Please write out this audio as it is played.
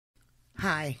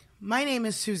Hi, my name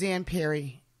is Suzanne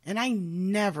Perry, and I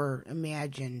never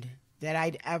imagined that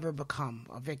I'd ever become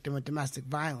a victim of domestic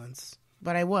violence,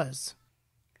 but I was.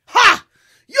 Ha!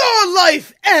 Your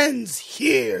life ends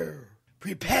here.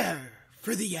 Prepare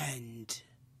for the end.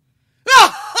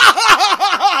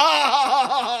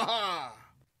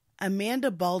 Amanda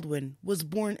Baldwin was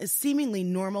born a seemingly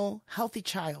normal, healthy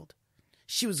child.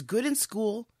 She was good in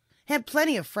school, had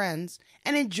plenty of friends,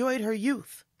 and enjoyed her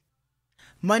youth.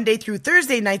 Monday through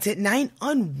Thursday nights at 9,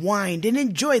 unwind and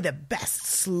enjoy the best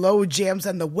slow jams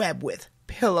on the web with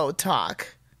Pillow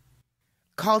Talk.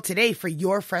 Call today for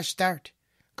your fresh start.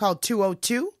 Call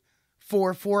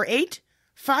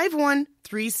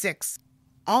 202-448-5136.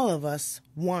 All of us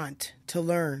want to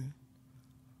learn.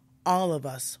 All of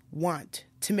us want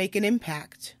to make an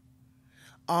impact.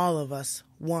 All of us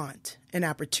want an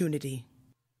opportunity.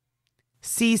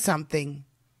 See something.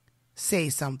 Say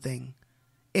something.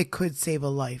 It could save a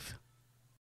life.